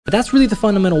But that's really the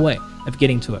fundamental way of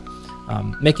getting to it.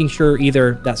 Making sure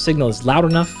either that signal is loud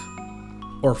enough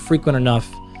or frequent enough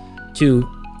to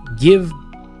give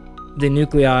the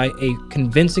nuclei a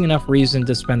convincing enough reason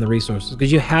to spend the resources.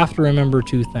 Because you have to remember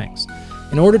two things.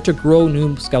 In order to grow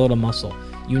new skeletal muscle,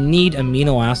 you need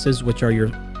amino acids, which are your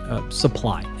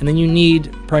supply. And then you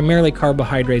need primarily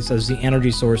carbohydrates as the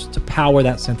energy source to power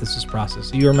that synthesis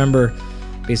process. So you remember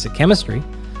basic chemistry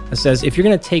that says if you're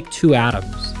going to take two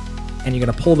atoms and you're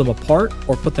going to pull them apart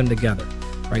or put them together,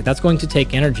 right? That's going to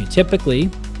take energy.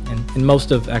 Typically, and in most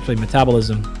of actually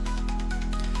metabolism,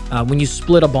 when you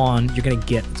split a bond, you're going to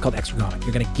get, it's called exergonic.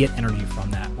 You're going to get energy from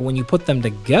that. But when you put them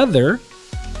together,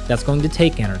 that's going to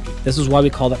take energy. This is why we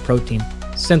call that protein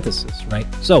synthesis, right?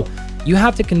 So you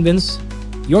have to convince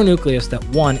your nucleus that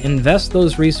one, invest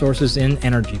those resources in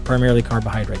energy, primarily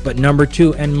carbohydrate. But number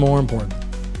two, and more important,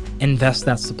 invest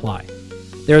that supply.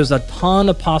 There's a ton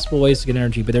of possible ways to get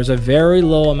energy, but there's a very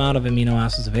low amount of amino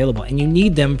acids available, and you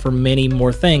need them for many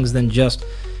more things than just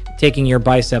taking your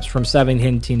biceps from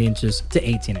 17 inches to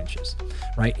 18 inches,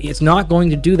 right? It's not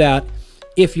going to do that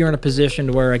if you're in a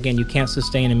position where, again, you can't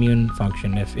sustain immune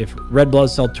function, if red blood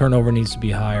cell turnover needs to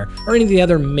be higher, or any of the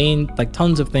other main, like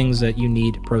tons of things that you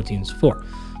need proteins for.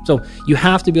 So you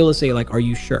have to be able to say, like, are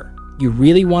you sure? You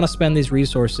really want to spend these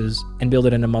resources and build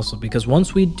it into muscle? Because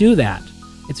once we do that,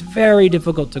 it's very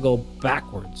difficult to go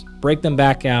backwards, break them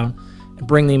back out, and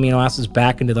bring the amino acids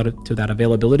back into that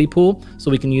availability pool so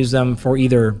we can use them for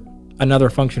either another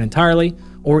function entirely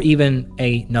or even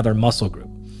another muscle group.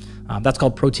 That's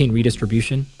called protein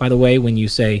redistribution, by the way. When you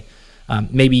say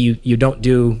maybe you don't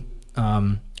do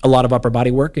a lot of upper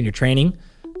body work in your training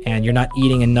and you're not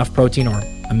eating enough protein or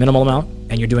a minimal amount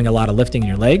and you're doing a lot of lifting in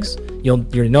your legs, you'll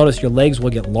notice your legs will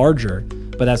get larger,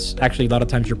 but that's actually a lot of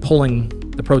times you're pulling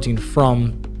the protein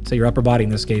from, say, your upper body in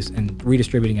this case and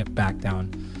redistributing it back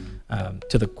down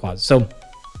to the quads. So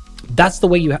that's the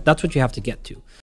way that's what you have to get to.